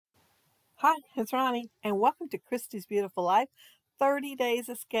Hi, it's Ronnie, and welcome to Christy's Beautiful Life, 30 Days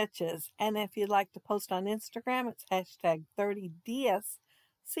of Sketches. And if you'd like to post on Instagram, it's hashtag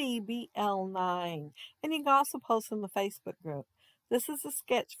 30DSCBL9. And you can also post in the Facebook group. This is a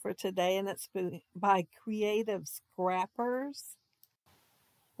sketch for today, and it's by Creative Scrappers.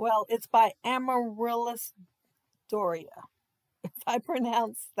 Well, it's by Amaryllis Doria, if I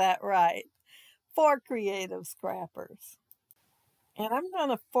pronounced that right, for Creative Scrappers. And I'm going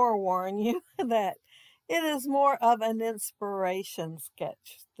to forewarn you that it is more of an inspiration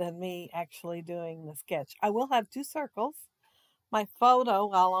sketch than me actually doing the sketch. I will have two circles. My photo,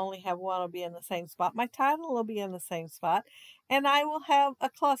 I'll only have one will be in the same spot. My title will be in the same spot. And I will have a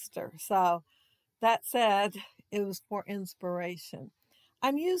cluster. So that said, it was for inspiration.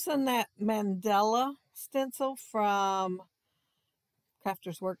 I'm using that Mandela stencil from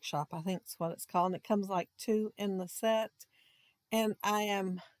Crafter's Workshop. I think that's what it's called. And it comes like two in the set. And I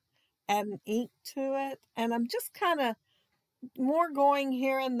am adding ink to it, and I'm just kind of more going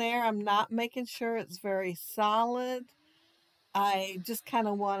here and there. I'm not making sure it's very solid. I just kind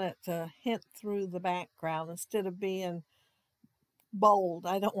of want it to hint through the background instead of being bold.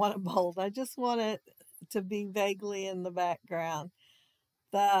 I don't want it bold. I just want it to be vaguely in the background.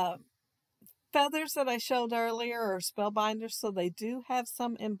 The feathers that I showed earlier are spellbinders, so they do have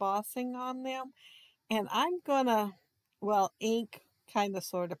some embossing on them. And I'm gonna, well, ink, kind of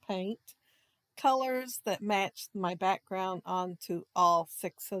sort of paint colors that match my background onto all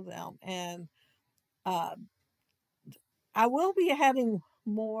 6 of them. And uh, I will be adding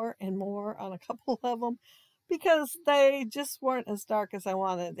more and more on a couple of them because they just weren't as dark as I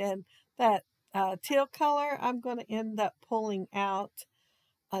wanted. And that teal color, I'm going to end up pulling out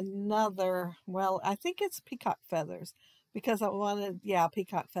another, well, I think it's peacock feathers because I wanted, yeah,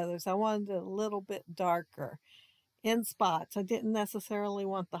 peacock feathers. I wanted it a little bit darker in spots. I didn't necessarily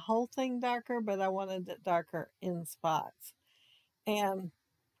want the whole thing darker, but I wanted it darker in spots. And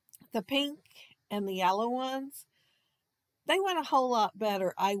the pink and the yellow ones, they went a whole lot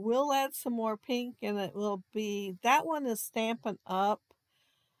better. I will add some more pink, and it will be, that one is Stampin' Up!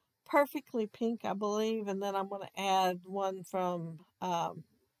 Perfectly pink, I believe. And then I'm going to add one from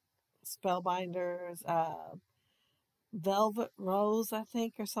Spellbinders, Velvet Rose, I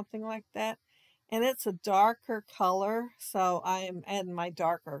think, or something like that. And it's a darker color, so I am adding my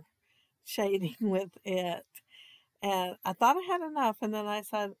darker shading with it. And I thought I had enough, and then I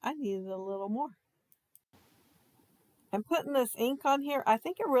said I needed a little more. And putting this ink on here, I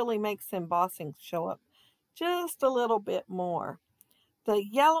think it really makes embossing show up just a little bit more. The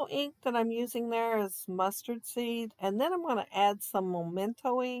yellow ink that I'm using there is mustard seed, and then I'm going to add some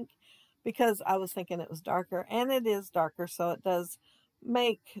Memento ink because I was thinking it was darker, and it is darker, so it does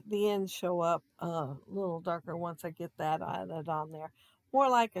make the end show up a little darker once I get that added on there. More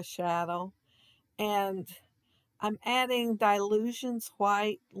like a shadow. And I'm adding Dilutions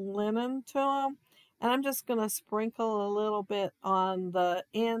White Linen to them. And I'm just going to sprinkle a little bit on the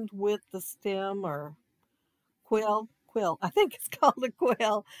end with the stem or quill. I think it's called a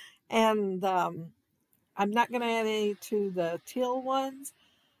quill. And I'm not going to add any to the teal ones,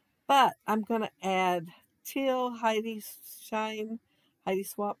 but I'm going to add teal Heidi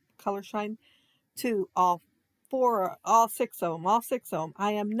Swap Color Shine to all 6 of them.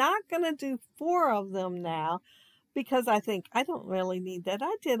 I am not going to do 4 of them now because I think I don't really need that.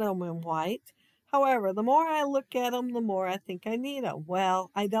 I did them in white. However, the more I look at them, the more I think I need them. Well,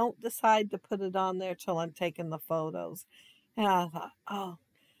 I don't decide to put it on there till I'm taking the photos. And I thought, oh,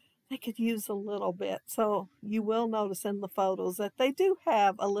 I could use a little bit. So you will notice in the photos that they do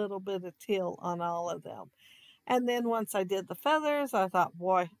have a little bit of teal on all of them. And then once I did the feathers, I thought,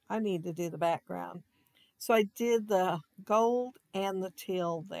 boy, I need to do the background. So I did the gold and the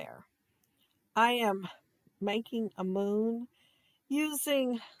teal there. I am making a moon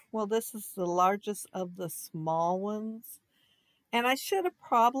using, well, this is the largest of the small ones. And I should have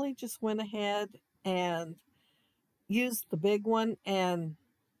probably just went ahead and used the big one and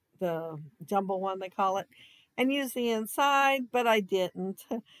the jumbo one, they call it, and use the inside, but I didn't.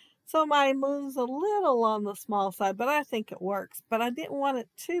 So my moon's a little on the small side, but I think it works. But I didn't want it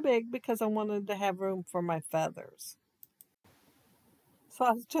too big because I wanted to have room for my feathers. So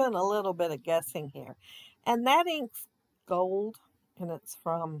I was doing a little bit of guessing here. And that ink's gold, and it's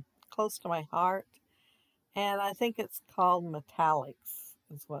from Close to My Heart. And I think it's called Metallics,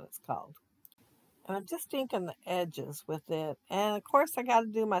 is what it's called. And I'm just inking the edges with it. And of course I got to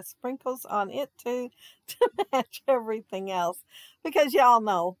do my sprinkles on it too to match everything else. Because y'all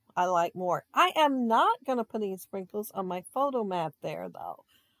know I like more. I am not going to put any sprinkles on my photo mat there though.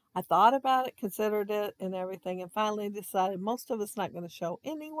 I thought about it, considered it and everything, and finally decided most of it's not going to show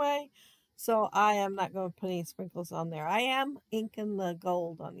anyway. So I am not going to put any sprinkles on there. I am inking the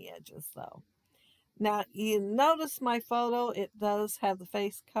gold on the edges though. Now you notice my photo, it does have the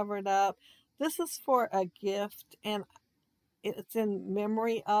face covered up. This is for a gift and it's in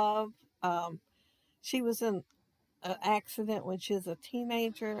memory of, she was in an accident when she was a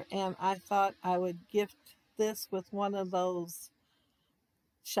teenager, and I thought I would gift this with one of those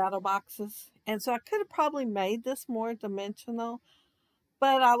shadow boxes. And so I could have probably made this more dimensional,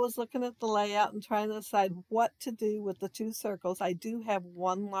 but I was looking at the layout and trying to decide what to do with the two circles. I do have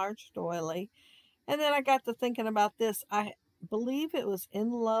one large doily. And then I got to thinking about this. I believe it was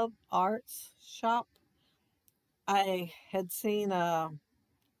in Love Arts shop. I had seen a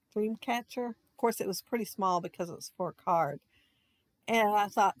dream catcher. Of course, it was pretty small because it was for a card. And I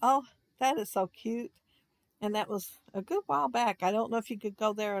thought, oh, that is so cute. And that was a good while back. I don't know if you could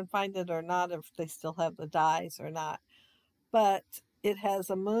go there and find it or not, if they still have the dies or not. But it has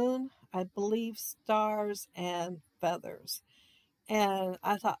a moon, I believe stars and feathers. And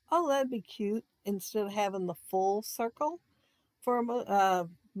I thought, oh, that'd be cute instead of having the full circle for a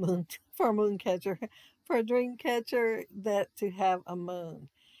moon for a moon catcher, for a dream catcher, that to have a moon.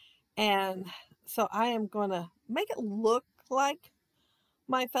 And so I am going to make it look like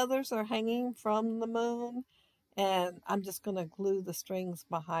my feathers are hanging from the moon, and I'm just going to glue the strings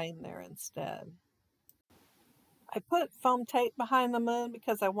behind there instead. I put foam tape behind the moon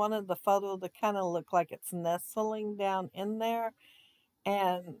because I wanted the photo to kind of look like it's nestling down in there,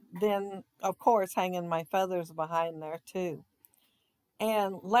 and then of course hanging my feathers behind there too.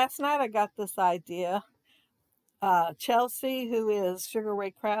 And last night I got this idea. Chelsea, who is Sugar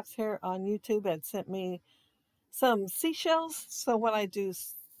Ray Crafts here on YouTube, had sent me some seashells. So when I do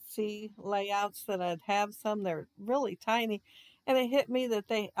sea layouts, that I'd have some. They're really tiny. And it hit me that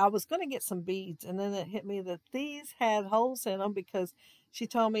I was going to get some beads. And then it hit me that these had holes in them because she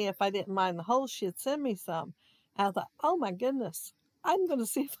told me if I didn't mind the holes, she'd send me some. And I thought, oh my goodness, I'm going to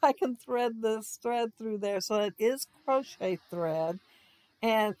see if I can thread this thread through there. So it is crochet thread.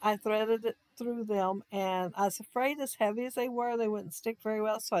 And I threaded it through them. And I was afraid, as heavy as they were, they wouldn't stick very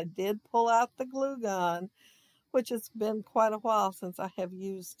well. So I did pull out the glue gun, which has been quite a while since I have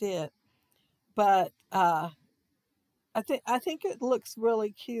used it. But I think it looks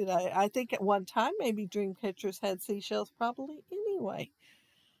really cute. I think at one time maybe dream catchers had seashells probably anyway.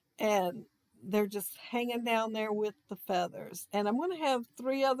 And they're just hanging down there with the feathers. And I'm going to have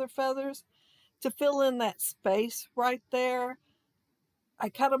 3 other feathers to fill in that space right there. I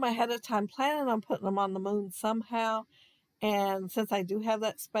cut them ahead of time, planning on putting them on the moon somehow. And since I do have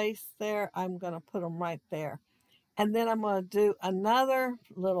that space there, I'm going to put them right there. And then I'm going to do another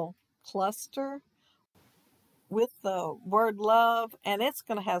little cluster with the word love, and it's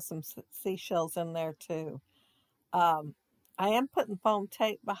going to have some seashells in there too. I am putting foam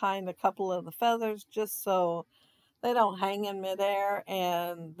tape behind a couple of the feathers just so they don't hang in midair,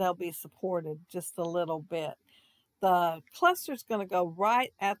 and they'll be supported just a little bit. The cluster is going to go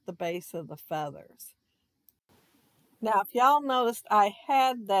right at the base of the feathers. Now, if y'all noticed, I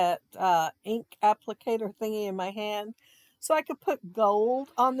had that ink applicator thingy in my hand so I could put gold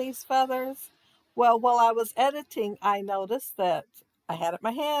on these feathers. Well, while I was editing, I noticed that I had it in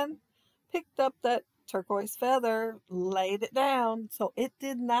my hand, picked up that turquoise feather, laid it down, so it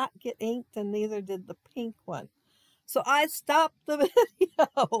did not get inked, and neither did the pink one. So I stopped the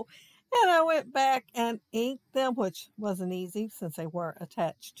video and I went back and inked them, which wasn't easy since they were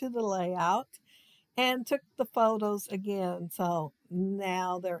attached to the layout, and took the photos again. So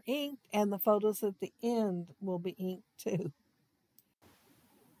now they're inked, and the photos at the end will be inked too.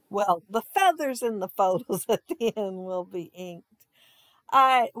 Well, the feathers in the photos at the end will be inked.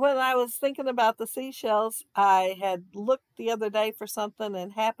 When I was thinking about the seashells, I had looked the other day for something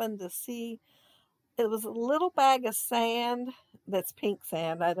and happened to see it was a little bag of sand that's pink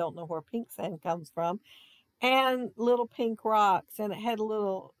sand. I don't know where pink sand comes from, and little pink rocks, and it had a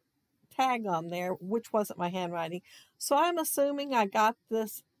little tag on there, which wasn't my handwriting. So I'm assuming I got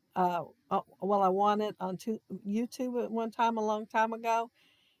this, well, I won it on YouTube at one time, a long time ago,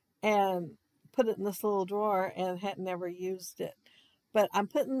 and put it in this little drawer and had never used it. But I'm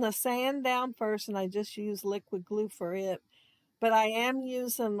putting the sand down first, and I just use liquid glue for it. But I am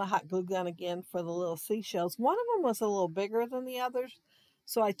using the hot glue gun again for the little seashells. One of them was a little bigger than the others,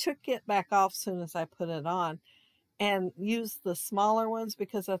 so I took it back off as soon as I put it on, and used the smaller ones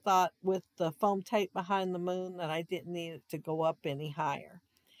because I thought with the foam tape behind the moon that I didn't need it to go up any higher.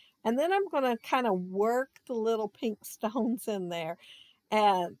 And then I'm going to kind of work the little pink stones in there,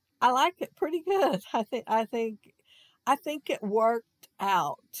 and I like it pretty good. I think it worked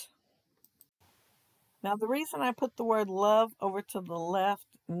out. Now, the reason I put the word love over to the left,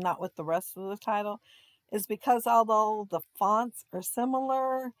 not with the rest of the title, is because although the fonts are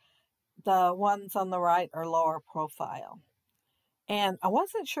similar, the ones on the right are lower profile. And I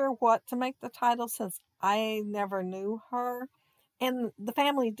wasn't sure what to make the title since I never knew her. And the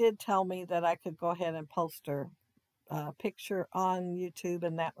family did tell me that I could go ahead and post her picture on YouTube,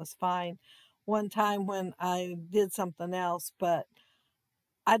 and that was fine. One time when I did something else, but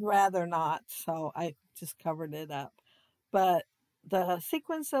I'd rather not, so I just covered it up. But the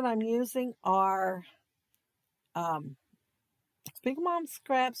sequins that I'm using are Big Mom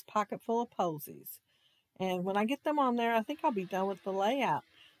Scraps Pocket Full of Posies. And when I get them on there, I think I'll be done with the layout.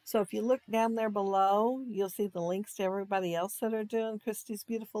 So if you look down there below, you'll see the links to everybody else that are doing Christy's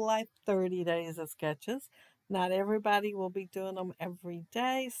Beautiful Life 30 Days of Sketches. Not everybody will be doing them every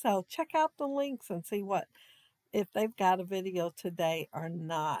day. So check out the links and see what if they've got a video today or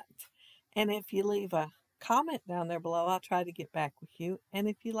not. And if you leave a comment down there below, I'll try to get back with you. And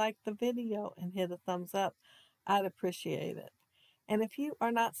if you like the video and hit a thumbs up, I'd appreciate it. And if you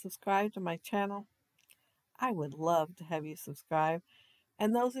are not subscribed to my channel, I would love to have you subscribe.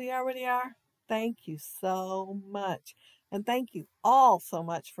 And those of you already are, thank you so much. And thank you all so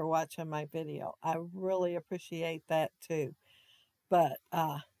much for watching my video. I really appreciate that too. But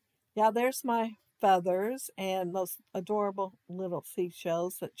yeah, there's my feathers and those adorable little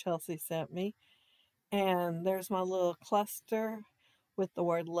seashells that Chelsea sent me. And there's my little cluster with the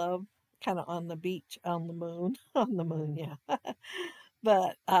word love kind of on the beach, on the moon. On the moon, yeah.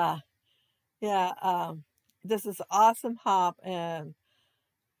 But yeah, this is an awesome hop, and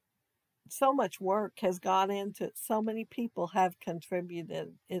so much work has gone into it. So many people have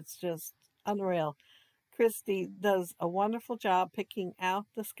contributed. It's just unreal. Christy does a wonderful job picking out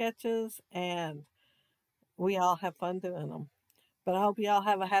the sketches, and we all have fun doing them. But I hope you all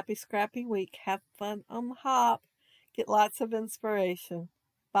have a happy, scrappy week. Have fun on the hop. Get lots of inspiration.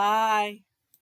 Bye.